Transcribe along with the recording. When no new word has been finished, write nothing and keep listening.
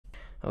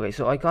Okay,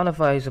 so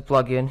Iconify is a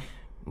plugin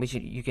which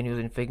you can use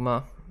in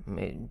Figma.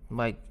 It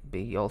might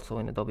be also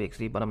in Adobe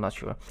XD, but I'm not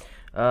sure.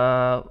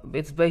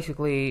 It's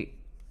basically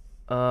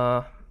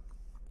a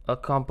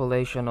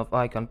compilation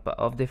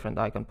of different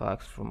icon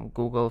packs from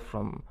Google,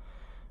 from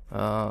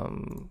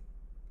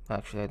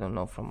actually I don't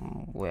know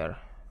from where.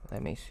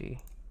 Let me see.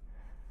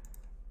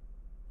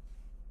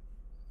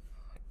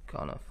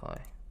 Iconify.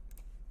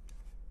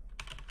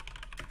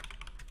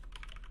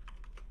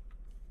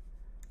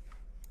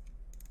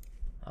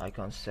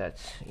 Icon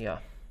sets, yeah.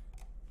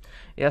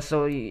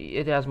 So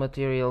it has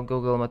material,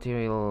 Google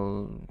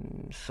material,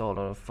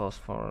 solar,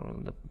 phosphor,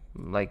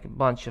 like a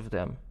bunch of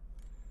them.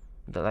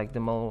 The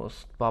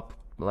most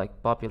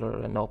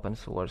popular and open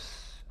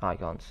source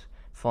icons.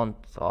 Font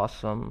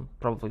awesome,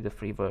 probably the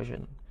free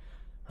version,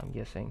 I'm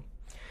guessing.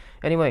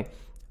 Anyway,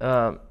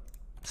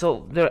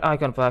 so there are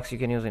icon packs you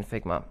can use in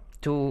Figma.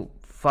 To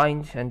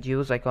find and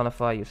use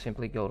Iconify, you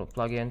simply go to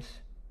plugins,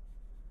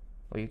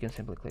 or you can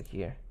simply click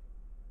here.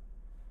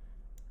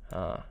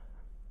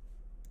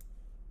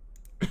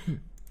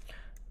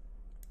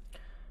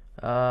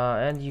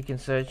 And you can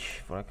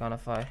search for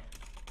Iconify.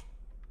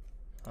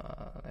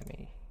 Let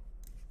me.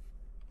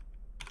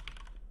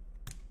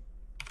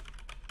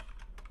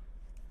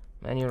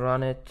 And you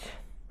run it,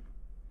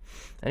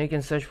 and you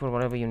can search for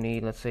whatever you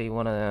need. Let's say you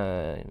want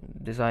to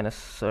design a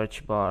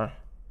search bar.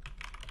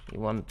 You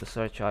want the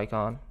search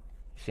icon.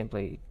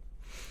 Simply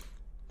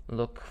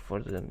look for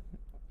the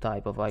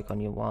type of icon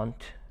you want,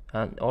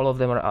 and all of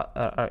them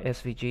are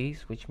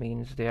SVGs, which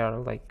means they are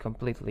like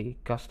completely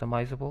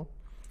customizable.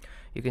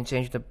 You can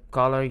change the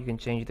color, you can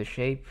change the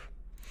shape,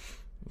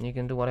 you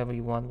can do whatever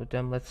you want with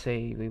them. Let's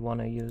say we want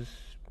to use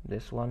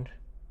this one.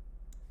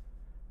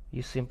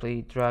 You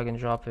simply drag and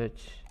drop it,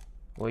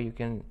 or you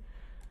can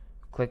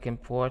click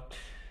import.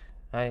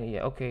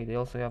 Yeah, okay, they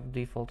also have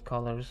default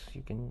colors.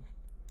 You can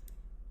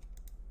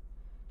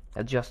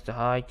adjust the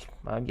height.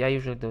 I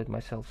usually do it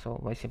myself, so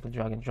I simply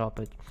drag and drop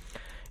it.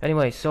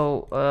 Anyway,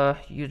 so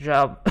you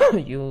drop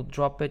you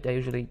drop it. I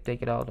usually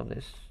take it out of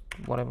this,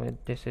 whatever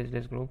this is,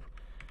 this group,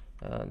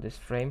 this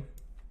frame.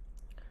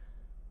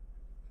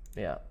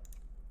 Yeah,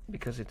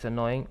 because it's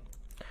annoying.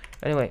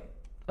 Anyway,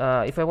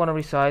 if I want to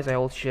resize, I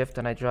hold shift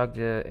and I drag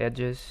the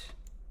edges.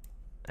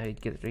 I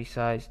get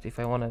resized. If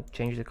I want to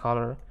change the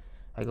color,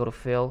 I go to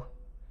fill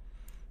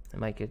and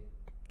make it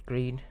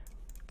green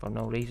for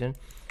no reason.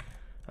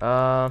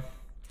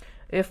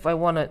 If I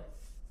want to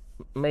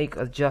make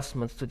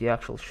adjustments to the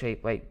actual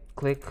shape, I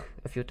click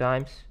a few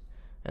times,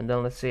 and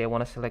then let's say I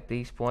want to select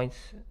these points.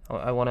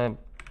 I want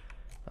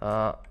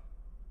to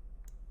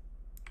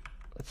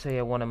let's say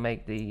I want to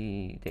make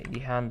the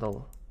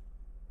handle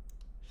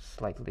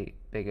slightly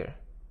bigger.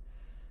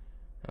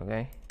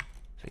 Okay,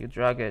 so you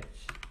drag it.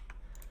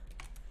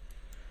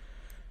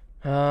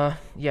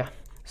 Yeah,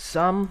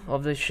 some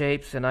of the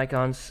shapes and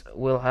icons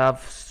will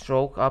have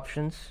stroke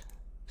options,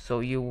 so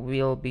you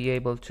will be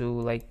able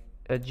to like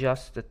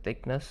adjust the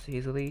thickness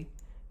easily.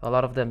 A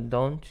lot of them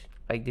don't,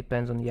 like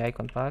depends on the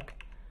icon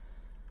pack.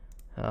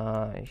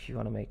 If you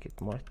want to make it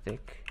more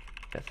thick,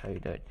 that's how you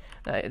do it.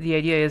 The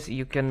idea is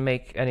you can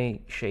make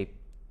any shape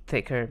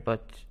thicker,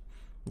 but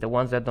the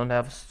ones that don't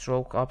have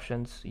stroke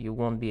options, you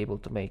won't be able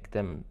to make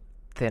them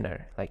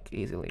thinner like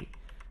easily.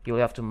 You'll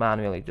have to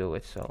manually do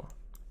it, so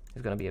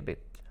it's gonna be a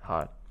bit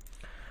hard.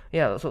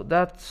 Yeah, so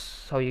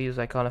that's how you use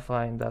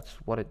Iconify, and that's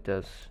what it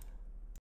does.